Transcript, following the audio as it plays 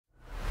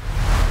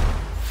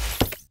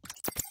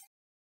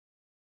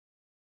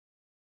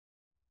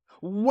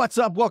What's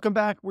up? Welcome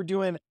back. We're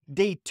doing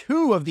day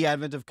 2 of the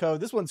advent of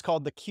code. This one's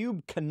called the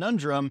Cube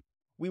Conundrum.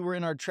 We were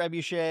in our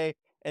trebuchet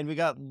and we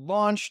got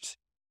launched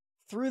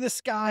through the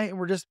sky and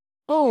we're just,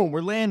 boom,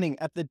 we're landing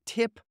at the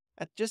tip,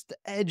 at just the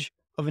edge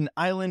of an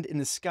island in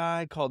the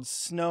sky called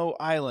Snow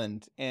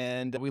Island.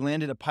 And we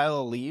landed a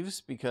pile of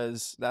leaves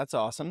because that's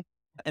awesome.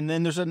 And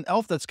then there's an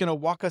elf that's going to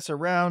walk us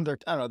around. I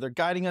don't know, they're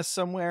guiding us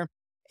somewhere.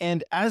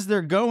 And as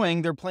they're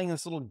going, they're playing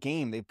this little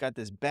game. They've got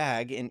this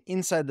bag, and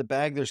inside the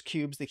bag, there's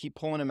cubes. They keep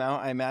pulling them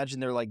out. I imagine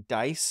they're like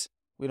dice.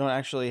 We don't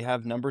actually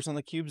have numbers on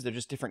the cubes. They're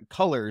just different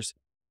colors.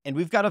 And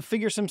we've got to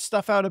figure some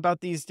stuff out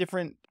about these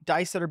different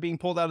dice that are being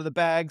pulled out of the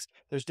bags.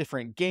 There's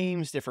different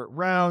games, different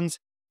rounds.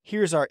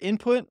 Here's our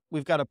input.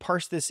 We've got to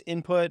parse this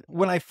input.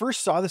 When I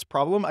first saw this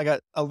problem, I got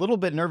a little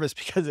bit nervous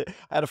because I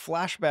had a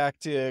flashback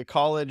to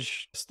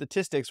college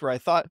statistics where I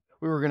thought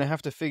we were going to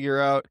have to figure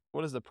out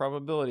what is the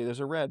probability.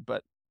 There's a red,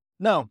 but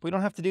no, we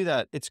don't have to do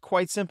that. It's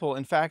quite simple.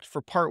 In fact,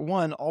 for part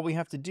 1, all we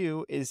have to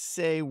do is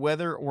say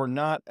whether or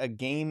not a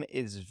game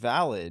is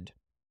valid.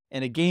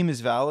 And a game is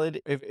valid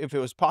if it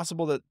was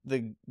possible that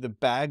the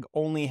bag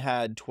only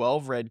had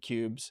 12 red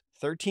cubes,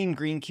 13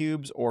 green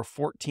cubes, or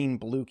 14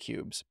 blue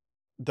cubes.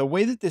 The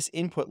way that this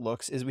input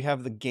looks is we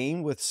have the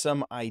game with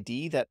some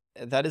ID that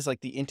is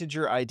like the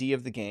integer ID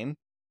of the game.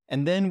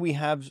 And then we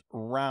have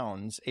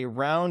rounds. A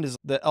round is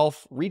the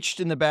elf reached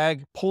in the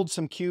bag, pulled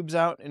some cubes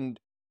out, and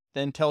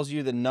then tells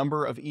you the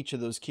number of each of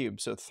those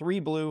cubes. So 3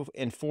 blue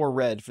and 4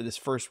 red for this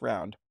first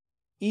round.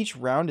 Each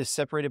round is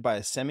separated by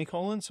a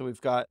semicolon. So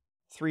we've got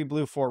 3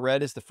 blue, 4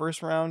 red is the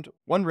first round,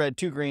 1 red,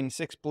 2 green,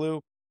 6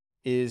 blue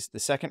is the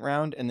second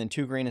round, and then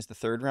 2 green is the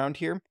third round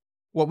here.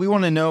 What we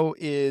want to know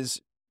is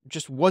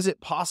just, was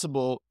it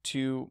possible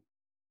to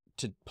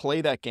play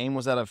that game?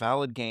 Was that a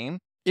valid game?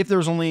 If there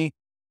was only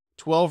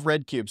 12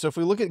 red cubes. So if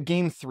we look at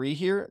game 3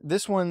 here,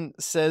 this one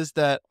says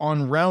that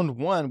on round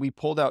 1, we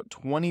pulled out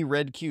 20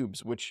 red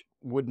cubes, which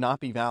would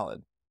not be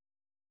valid.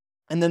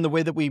 And then the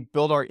way that we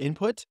build our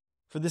input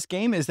for this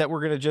game is that we're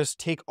going to just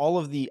take all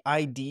of the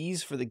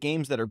IDs for the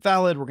games that are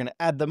valid. We're going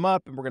to add them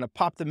up and we're going to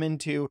pop them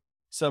into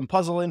some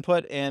puzzle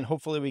input, and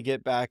hopefully we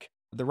get back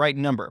the right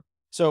number.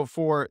 So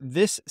for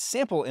this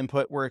sample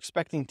input, we're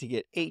expecting to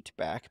get 8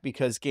 back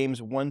because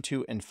games 1,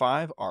 2, and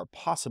 5 are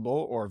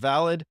possible or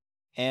valid,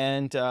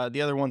 and the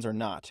other ones are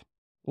not.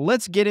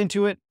 Let's get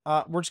into it.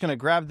 We're just going to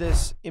grab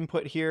this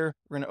input here.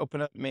 We're going to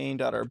open up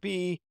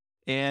main.rb,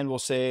 and we'll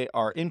say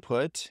our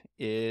input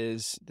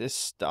is this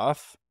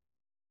stuff.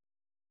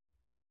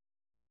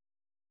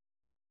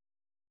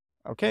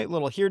 Okay,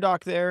 little here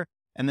doc there.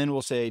 And then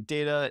we'll say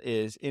data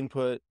is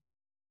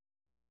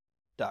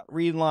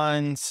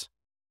input.readLines,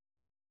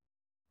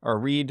 or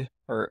read,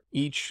 or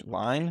each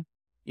line.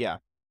 Yeah.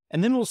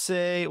 And then we'll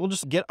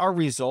just get our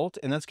result,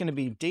 and that's going to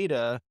be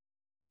data.map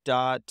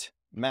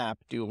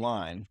do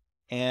line.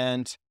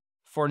 And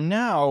for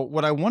now,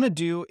 what I want to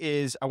do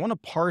is I want to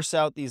parse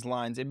out these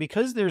lines. And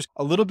because there's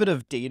a little bit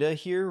of data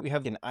here, we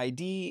have an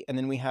ID, and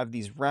then we have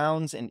these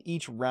rounds, and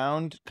each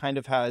round kind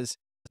of has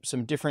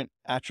some different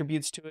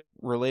attributes to it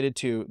related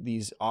to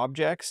these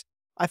objects.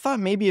 I thought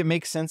maybe it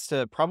makes sense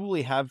to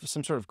probably have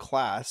some sort of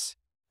class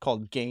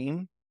called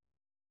game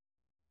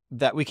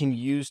that we can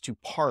use to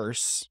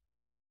parse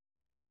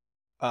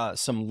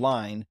some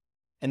line,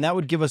 and that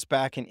would give us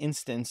back an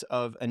instance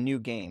of a new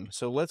game.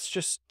 So let's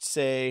just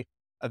say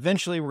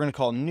eventually we're going to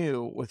call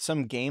new with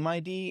some game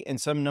ID and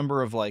some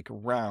number of like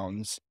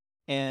rounds,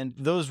 and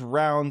those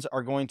rounds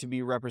are going to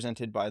be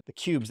represented by the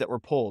cubes that were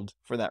pulled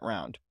for that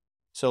round.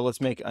 So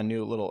let's make a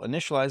new little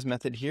initialize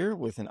method here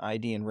with an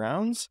ID and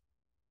rounds,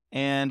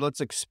 and let's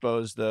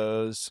expose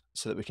those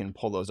so that we can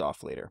pull those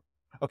off later.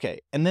 Okay,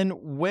 and then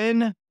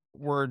when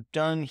we're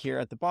done here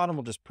at the bottom,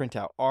 we'll just print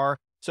out R.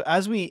 So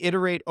as we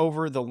iterate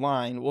over the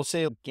line, we'll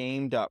say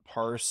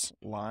game.parse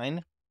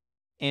line.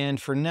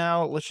 And for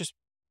now, let's just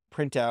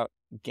print out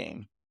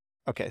game.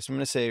 Okay, so I'm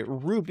going to say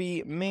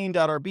Ruby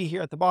main.rb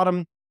here at the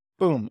bottom.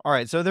 Boom. All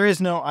right, so there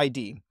is no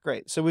ID.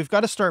 Great. So we've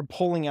got to start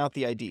pulling out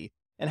the ID.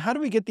 And how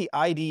do we get the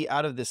ID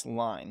out of this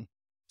line?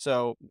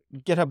 So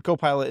GitHub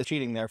Copilot is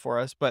cheating there for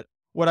us. But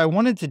what I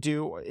wanted to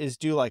do is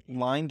do like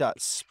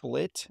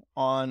line.split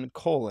on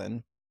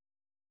colon.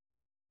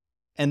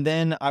 And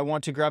then I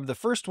want to grab the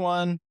first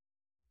one,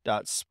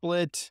 dot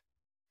split.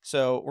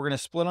 So we're going to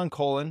split on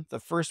colon.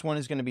 The first one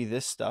is going to be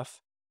this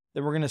stuff.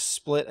 Then we're going to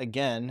split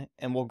again,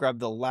 and we'll grab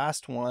the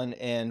last one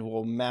and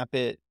we'll map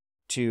it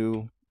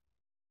to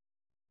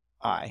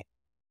I,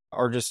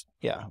 or just,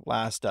 yeah,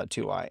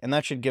 last.2i. And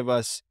that should give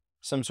us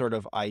some sort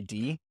of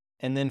ID.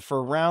 And then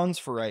for rounds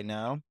for right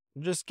now,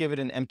 we'll just give it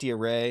an empty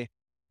array,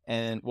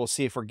 and we'll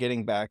see if we're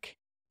getting back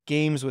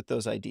games with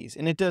those IDs.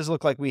 And it does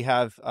look like we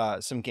have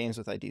some games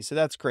with IDs, so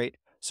that's great.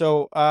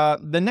 So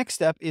the next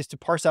step is to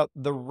parse out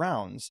the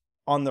rounds.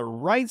 On the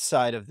right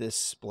side of this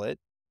split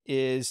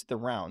is the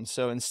rounds.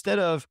 So instead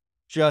of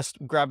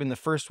just grabbing the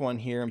first one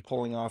here and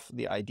pulling off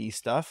the ID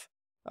stuff,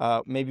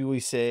 maybe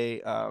we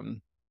say,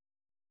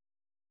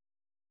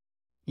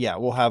 yeah,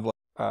 we'll have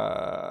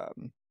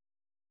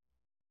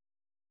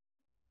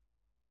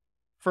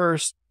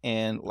first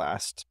and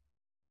last.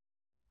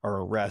 or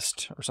a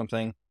rest or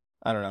something.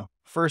 I don't know.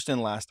 First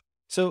and last.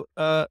 So,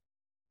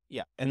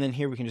 yeah. And then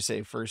here we can just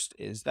say first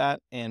is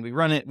that, and we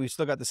run it. We've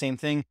still got the same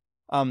thing.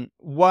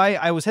 Why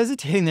I was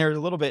hesitating there a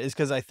little bit is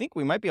because I think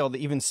we might be able to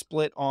even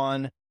split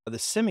on the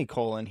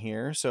semicolon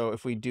here. So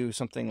if we do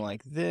something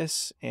like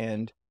this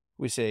and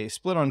we say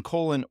split on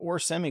colon or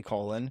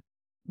semicolon,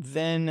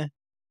 then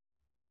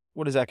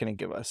what is that going to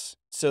give us?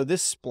 So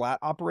this splat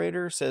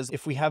operator says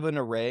if we have an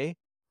array,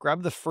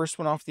 grab the first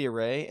one off the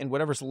array and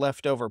whatever's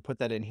left over, put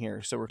that in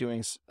here. So we're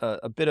doing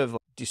a bit of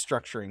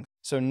destructuring.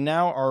 So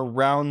now our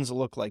rounds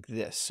look like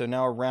this. So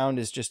now a round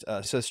is just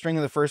so string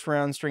of the first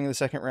round, string of the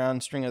second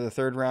round, string of the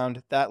third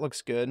round. That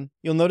looks good.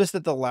 You'll notice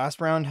that the last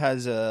round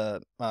has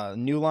a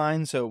new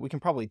line, so we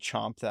can probably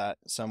chomp that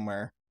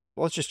somewhere.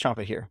 Well, let's just chomp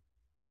it here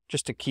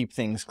just to keep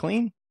things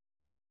clean.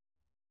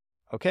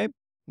 Okay.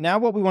 Now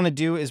what we want to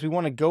do is we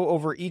want to go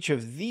over each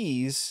of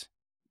these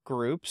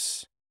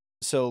groups.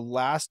 So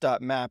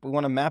last.map, we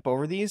want to map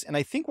over these. And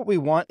I think what we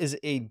want is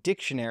a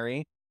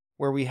dictionary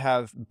where we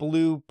have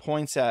blue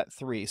points at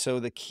 3. So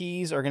the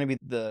keys are going to be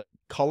the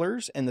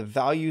colors and the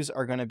values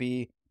are going to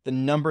be the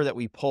number that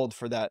we pulled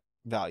for that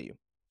value.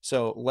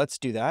 So let's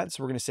do that.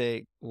 So we're going to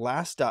say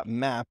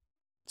last.map.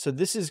 So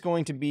this is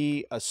going to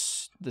be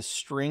the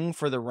string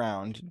for the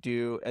round.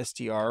 Do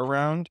str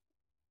round.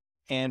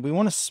 And we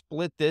want to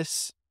split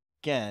this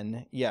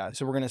again. Yeah,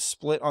 so we're going to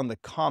split on the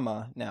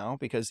comma now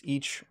because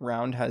each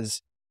round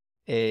has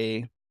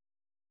a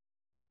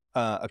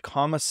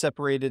comma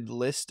separated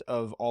list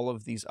of all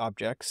of these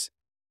objects.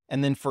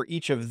 And then for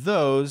each of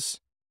those,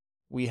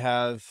 we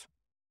have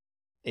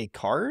a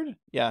card.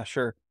 Yeah,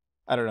 sure.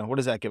 I don't know. What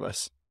does that give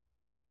us?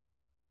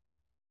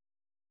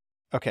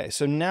 Okay,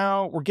 so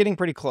now we're getting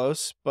pretty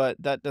close, but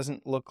that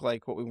doesn't look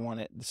like what we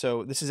wanted.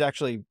 So this is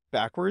actually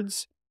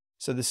backwards.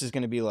 So this is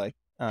going to be like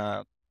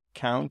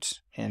count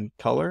and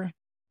color.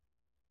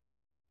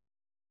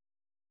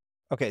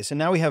 Okay, so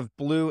now we have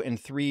blue and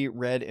 3,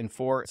 red and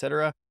 4,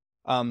 etc.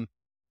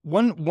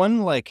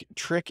 One like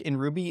trick in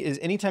Ruby is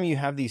anytime you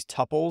have these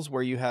tuples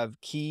where you have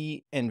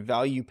key and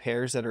value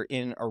pairs that are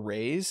in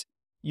arrays,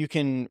 you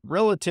can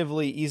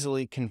relatively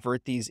easily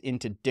convert these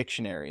into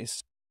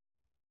dictionaries.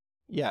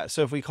 Yeah,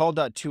 so if we call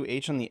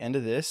 .2h on the end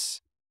of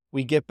this,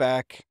 we get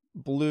back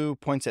blue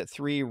points at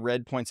 3,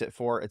 red points at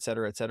 4,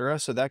 etc., etc.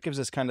 So that gives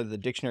us kind of the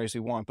dictionaries we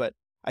want. But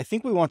I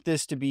think we want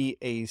this to be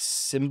a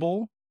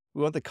symbol.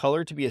 We want the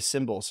color to be a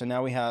symbol. So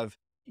now we have,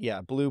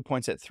 yeah, blue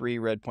points at 3,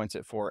 red points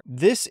at 4.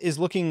 This is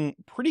looking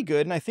pretty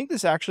good. And I think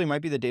this actually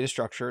might be the data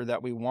structure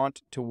that we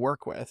want to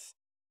work with.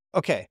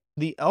 Okay,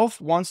 the elf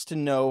wants to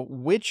know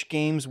which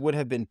games would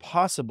have been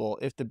possible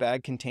if the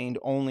bag contained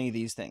only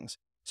these things.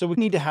 So we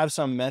need to have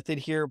some method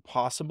here,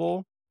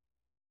 possible.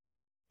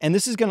 And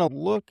this is going to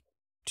look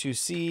to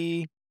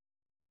see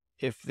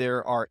if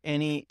there are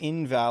any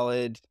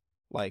invalid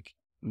like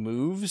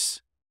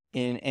moves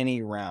in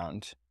any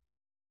round.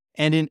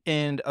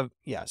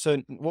 Yeah,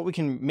 so what we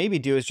can maybe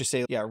do is just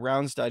say, yeah,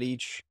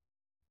 rounds.each.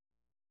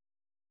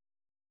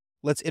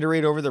 Let's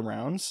iterate over the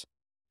rounds.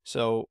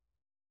 So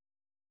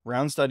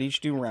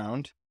rounds.each do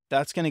round.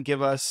 That's going to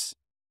give us,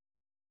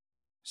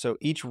 so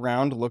each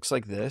round looks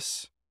like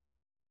this.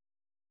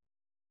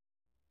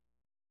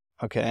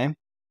 Okay.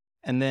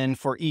 And then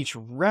for each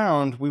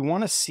round, we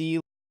want to see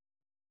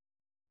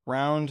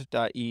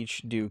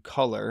round.each do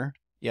color.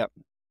 Yep.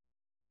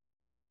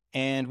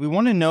 And we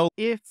want to know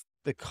if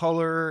the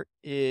color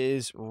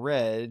is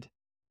red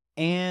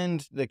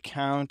and the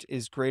count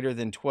is greater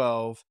than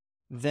 12,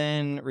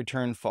 then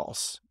return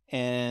false.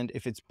 And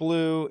if it's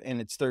blue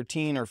and it's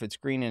 13, or if it's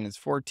green and it's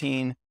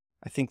 14,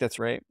 I think that's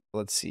right.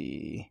 Let's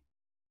see.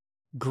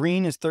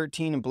 Green is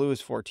 13 and blue is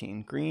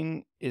 14.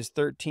 Green is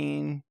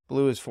 13,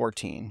 blue is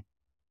 14.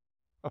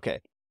 Okay.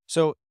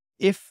 So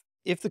if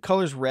the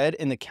color's red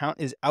and the count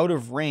is out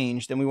of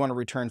range, then we want to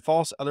return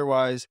false.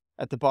 Otherwise,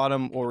 at the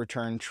bottom, we'll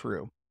return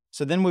true.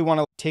 So then we want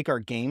to take our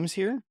games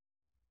here.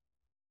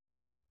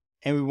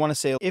 And we want to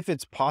say if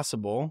it's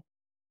possible,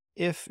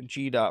 if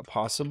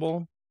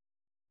g.possible,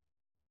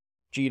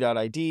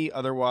 g.id,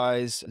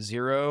 otherwise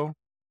 0.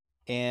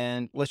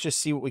 And let's just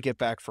see what we get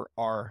back for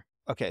R.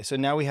 Okay, so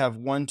now we have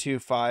 1, 2,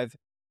 5.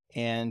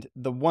 And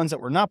the ones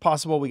that were not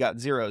possible, we got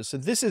zeros. So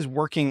this is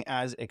working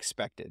as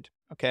expected.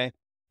 Okay.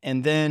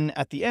 And then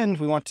at the end,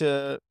 we want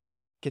to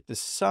get the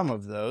sum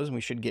of those. And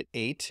we should get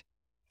 8.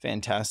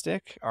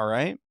 Fantastic. All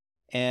right.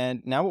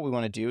 And now what we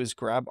want to do is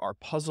grab our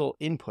puzzle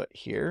input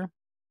here.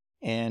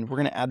 And we're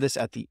going to add this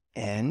at the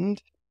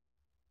end.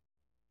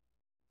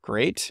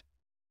 Great.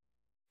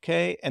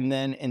 Okay. And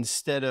then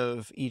instead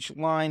of each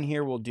line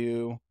here, we'll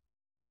do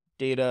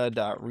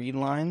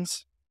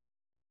data.readlines.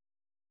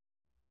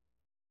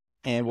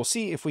 And we'll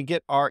see if we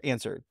get our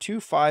answer.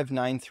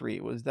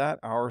 2593. Was that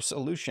our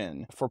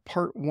solution for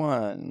part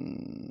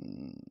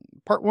 1?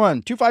 Part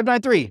 1,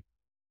 2593.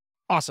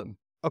 Awesome.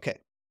 Okay.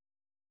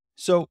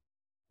 So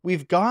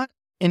we've got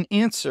an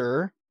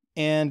answer,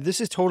 and this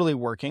is totally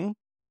working.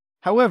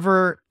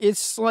 However,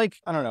 it's like,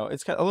 I don't know,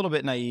 it's got a little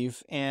bit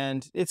naive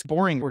and it's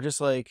boring. We're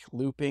just like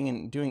looping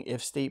and doing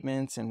if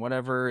statements and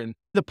whatever. And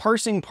the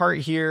parsing part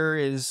here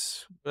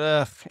is,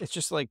 it's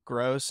just like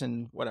gross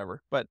and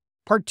whatever. But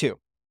part 2.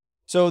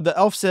 So the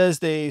elf says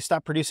they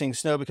stop producing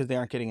snow because they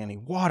aren't getting any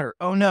water.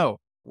 Oh no.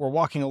 We're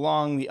walking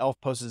along. The elf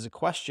poses a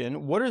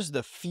question. What is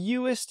the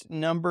fewest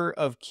number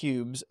of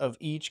cubes of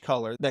each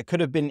color that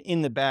could have been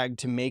in the bag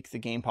to make the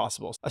game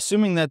possible?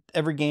 Assuming that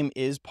every game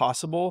is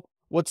possible,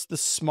 what's the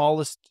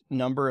smallest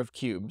number of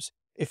cubes?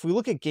 If we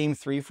look at game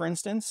 3, for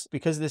instance,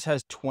 because this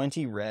has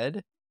 20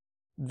 red,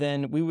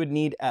 then we would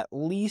need at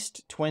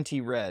least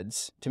 20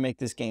 reds to make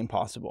this game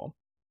possible.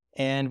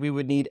 And we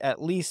would need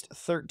at least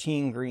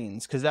 13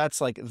 greens, because that's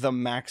like the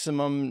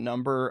maximum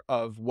number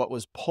of what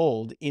was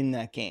pulled in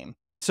that game.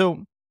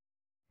 So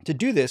to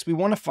do this, we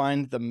want to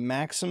find the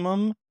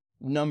maximum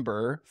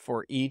number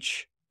for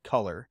each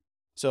color.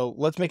 So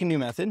let's make a new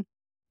method,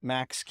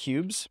 max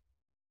cubes.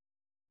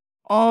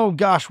 Oh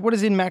gosh, what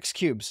is in max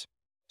cubes?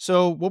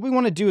 So what we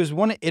want to do is we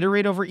want to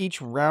iterate over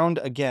each round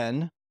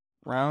again,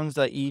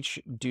 rounds.each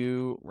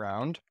do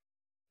round.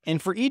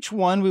 And for each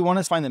one, we want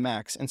to find the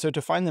max. And so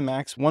to find the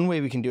max, one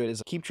way we can do it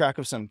is keep track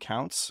of some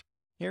counts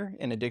here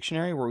in a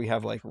dictionary where we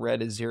have like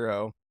red is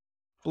 0,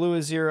 blue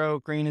is 0,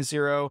 green is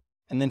 0.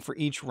 And then for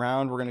each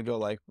round, we're going to go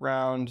like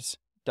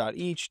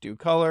rounds.each do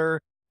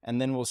color.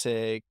 And then we'll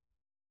say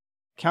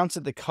counts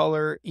at the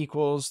color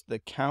equals the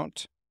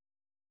count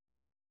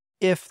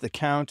if the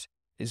count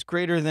is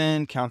greater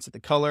than counts at the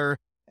color.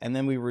 And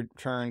then we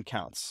return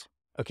counts.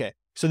 Okay,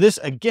 so this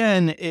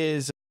again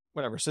is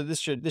whatever. So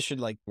this should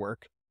like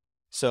work.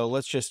 So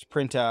let's just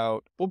print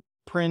out, we'll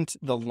print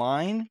the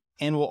line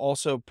and we'll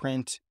also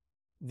print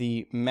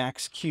the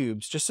max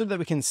cubes just so that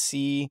we can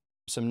see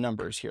some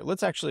numbers here.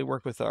 Let's actually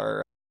work with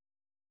our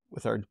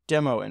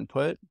demo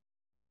input.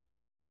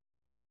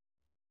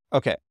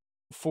 Okay,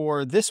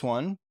 for this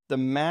one, the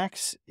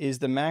max is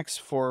the max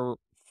for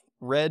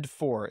red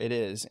 4, it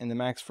is, and the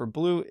max for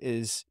blue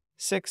is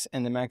 6,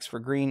 and the max for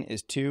green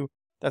is 2.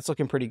 That's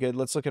looking pretty good.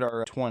 Let's look at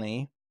our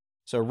 20.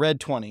 So red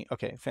 20,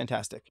 okay,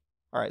 fantastic.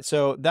 All right,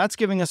 so that's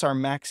giving us our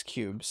max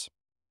cubes.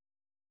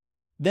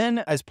 Then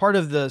as part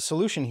of the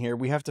solution here,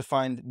 we have to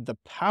find the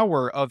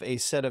power of a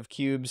set of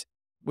cubes,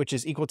 which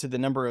is equal to the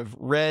number of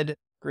red,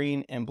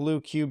 green, and blue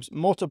cubes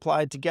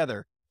multiplied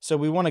together. So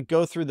we want to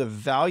go through the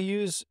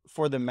values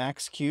for the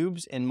max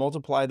cubes and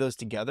multiply those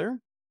together.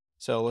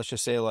 So let's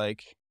just say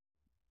like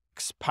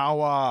x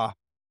power,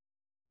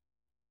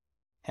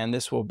 and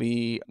this will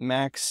be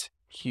max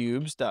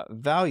cubes dot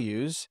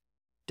values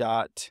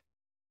dot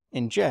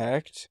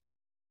inject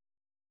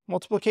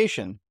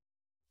multiplication.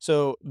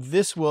 So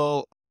this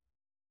will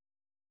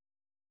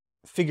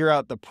figure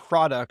out the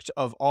product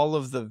of all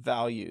of the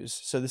values.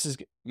 So this is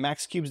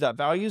max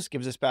cubes.values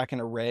gives us back an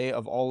array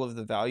of all of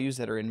the values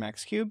that are in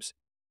max cubes.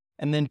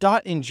 And then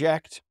dot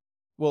inject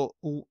will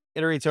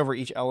iterates over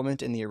each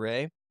element in the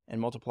array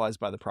and multiplies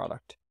by the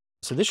product.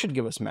 So this should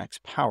give us max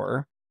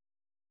power.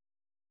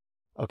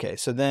 Okay,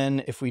 so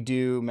then if we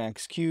do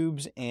max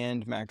cubes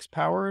and max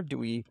power, do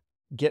we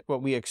get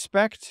what we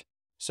expect?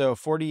 So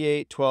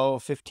 48,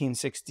 12, 15,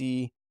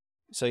 60.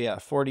 So yeah,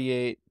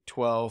 48,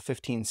 12,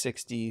 15,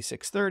 60,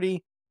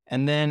 630.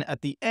 And then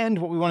at the end,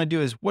 what we want to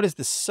do is what is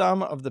the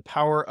sum of the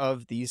power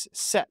of these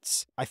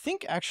sets? I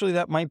think actually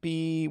that might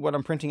be what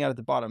I'm printing out at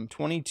the bottom,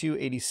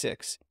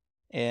 2286.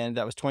 And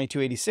that was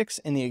 2286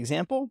 in the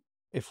example.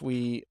 If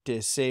we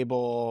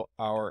disable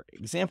our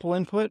example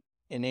input,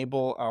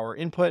 enable our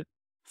input,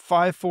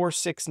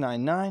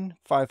 54699,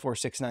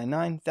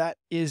 54699, that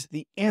is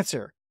the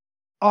answer.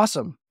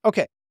 Awesome.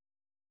 Okay.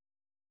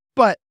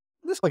 But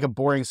this is like a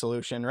boring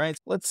solution, right?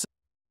 Let's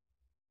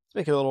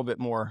make it a little bit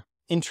more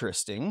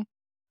interesting.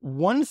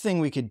 One thing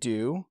we could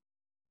do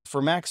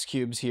for max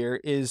cubes here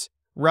is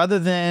rather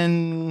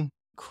than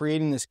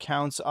creating this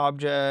counts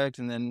object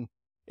and then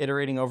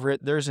iterating over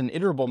it, there's an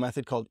iterable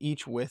method called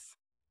each with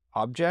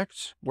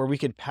object where we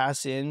could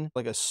pass in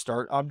like a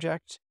start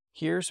object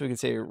here. So we could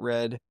say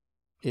red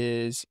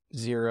is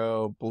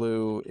 0,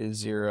 blue is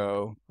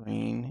 0,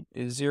 green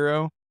is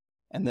 0.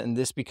 And then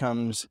this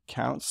becomes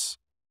counts.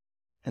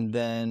 And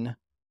then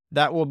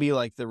that will be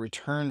like the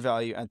return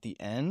value at the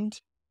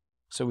end.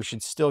 So we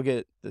should still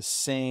get the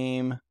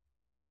same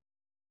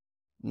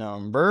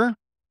number.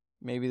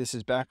 Maybe this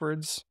is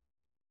backwards.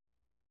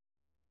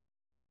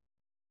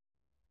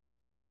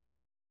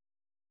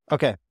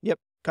 Okay, yep,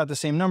 got the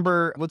same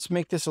number. Let's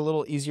make this a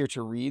little easier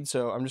to read.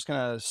 So I'm just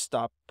gonna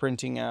stop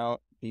printing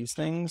out these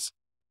things.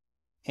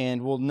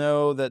 And we'll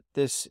know that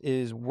this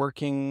is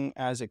working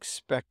as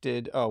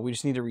expected. Oh, we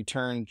just need to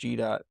return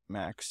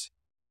g.max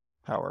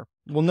power.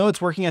 We'll know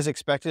it's working as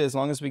expected as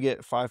long as we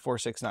get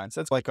 5469.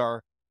 So that's like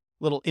our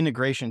little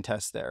integration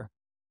test there.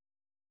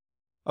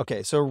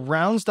 Okay, so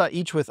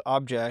rounds.each with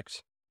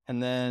object,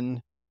 and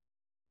then,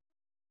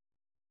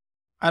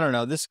 I don't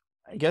know, this,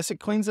 I guess it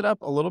cleans it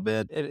up a little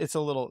bit. It's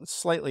a little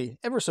slightly,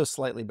 ever so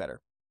slightly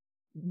better.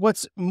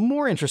 What's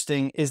more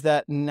interesting is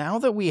that now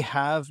that we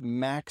have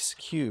max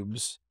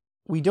cubes,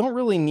 we don't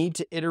really need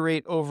to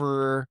iterate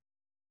over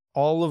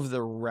all of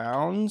the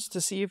rounds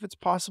to see if it's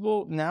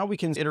possible. Now we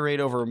can iterate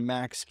over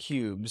max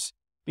cubes,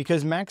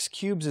 because max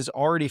cubes is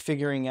already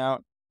figuring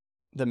out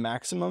the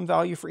maximum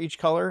value for each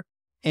color.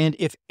 And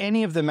if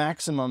any of the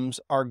maximums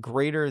are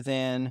greater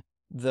than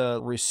the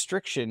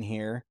restriction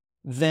here,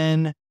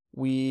 then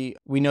we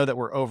know that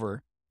we're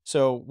over.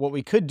 So what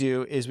we could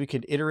do is we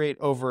could iterate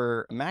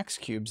over max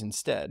cubes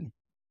instead.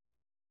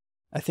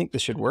 I think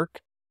this should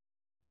work.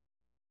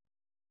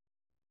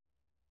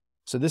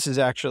 So this is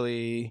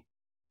actually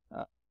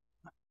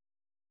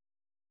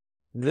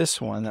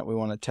this one that we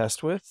want to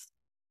test with.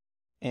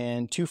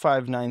 And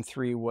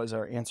 2593 was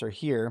our answer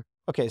here.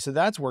 Okay, so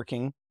that's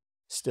working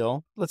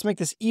still. Let's make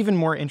this even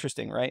more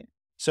interesting, right?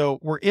 So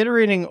we're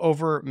iterating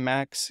over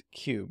max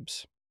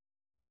cubes.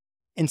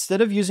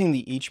 Instead of using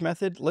the each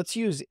method, let's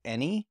use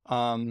any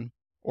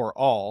or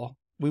all.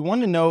 We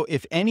want to know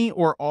if any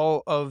or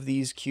all of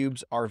these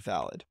cubes are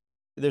valid.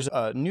 There's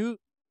a new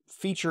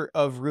feature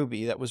of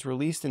Ruby that was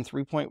released in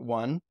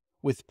 3.1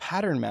 with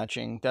pattern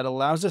matching that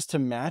allows us to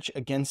match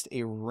against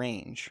a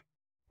range.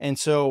 And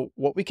so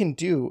what we can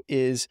do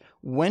is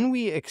when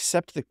we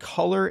accept the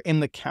color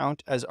and the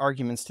count as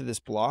arguments to this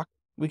block,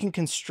 we can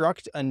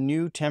construct a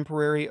new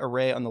temporary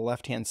array on the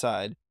left-hand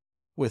side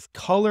with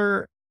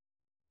color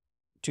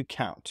to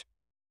count.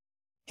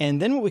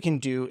 And then what we can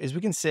do is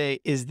we can say,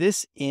 is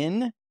this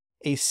in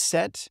a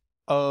set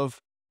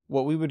of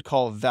what we would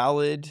call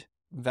valid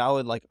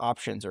like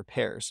options or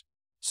pairs?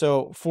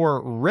 So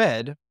for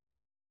red,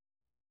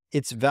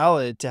 it's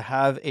valid to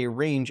have a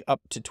range up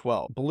to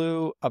 12,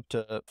 blue up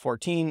to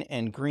 14,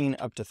 and green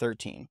up to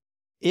 13.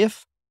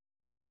 If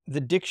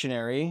the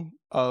dictionary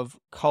of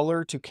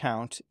color to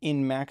count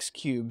in max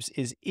cubes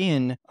is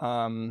in,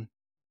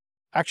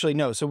 actually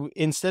no, so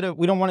instead of,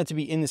 we don't want it to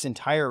be in this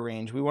entire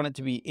range, we want it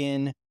to be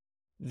in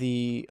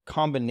the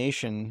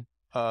combination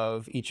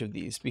of each of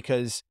these,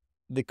 because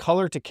the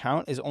color to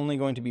count is only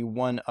going to be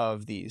one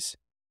of these.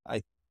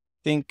 I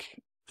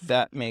think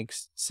that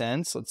makes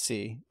sense. Let's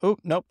see. Oh,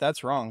 nope,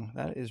 that's wrong.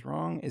 That is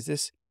wrong. Is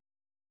this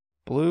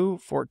blue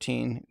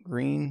 14,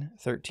 green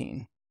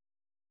 13?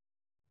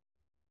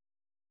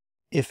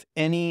 If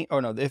any, oh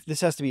no, if this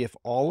has to be if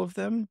all of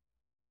them.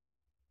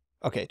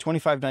 Okay,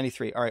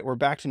 2593. All right, we're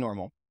back to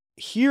normal.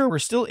 Here, we're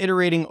still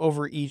iterating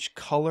over each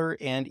color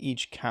and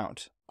each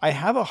count. I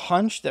have a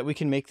hunch that we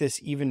can make this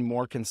even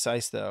more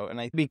concise though.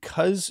 And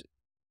because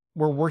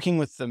we're working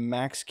with the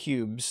max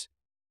cubes,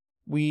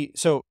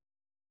 so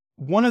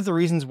one of the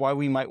reasons why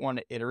we might want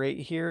to iterate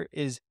here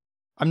is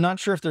I'm not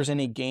sure if there's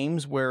any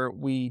games where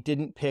we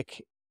didn't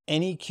pick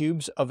any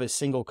cubes of a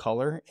single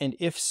color. And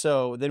if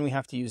so, then we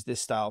have to use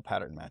this style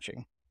pattern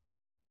matching.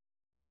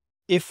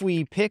 If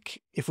we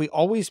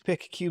always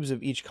pick cubes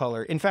of each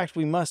color, in fact,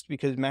 we must,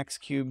 because max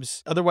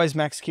cubes, otherwise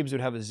max cubes would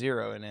have a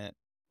 0 in it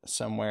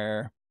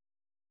somewhere,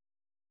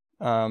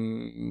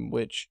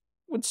 which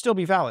would still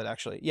be valid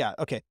actually. Yeah.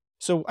 Okay.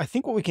 So I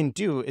think what we can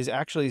do is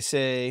actually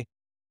say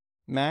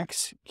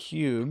max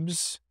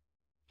cubes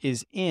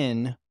is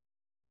in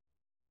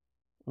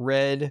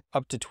red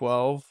up to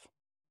 12,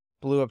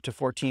 blue up to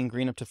 14,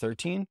 green up to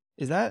 13.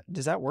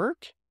 Does that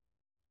work?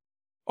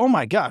 Oh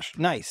my gosh,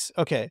 nice.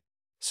 Okay.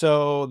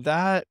 So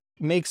that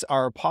makes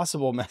our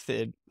possible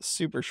method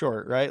super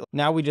short, right?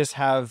 Now we just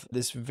have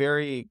this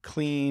very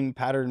clean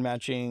pattern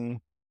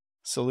matching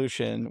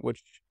solution,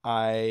 which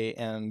I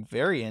am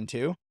very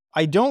into.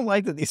 I don't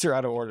like that these are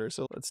out of order,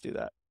 so let's do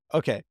that.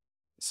 Okay.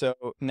 So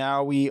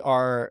now we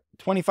are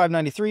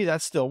 2593,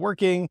 that's still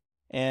working.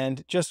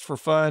 And just for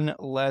fun,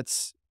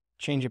 let's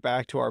change it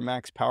back to our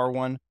max power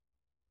one.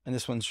 And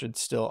this one should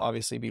still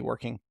obviously be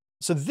working.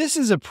 So this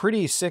is a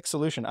pretty sick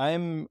solution.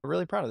 I'm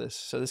really proud of this.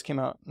 So this came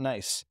out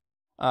nice.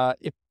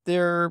 If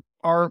there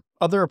are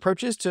other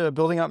approaches to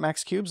building out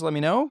max cubes, let me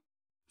know.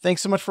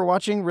 Thanks so much for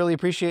watching. Really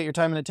appreciate your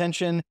time and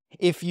attention.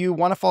 If you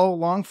want to follow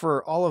along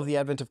for all of the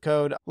advent of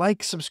code,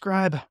 like,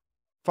 subscribe,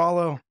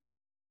 follow,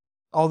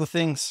 all the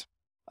things.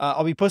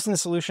 I'll be posting the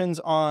solutions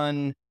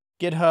on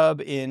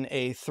GitHub in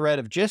a thread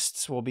of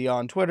gists. We'll be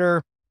on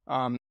Twitter.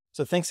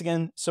 So thanks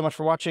again so much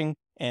for watching,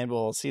 and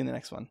we'll see you in the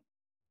next one.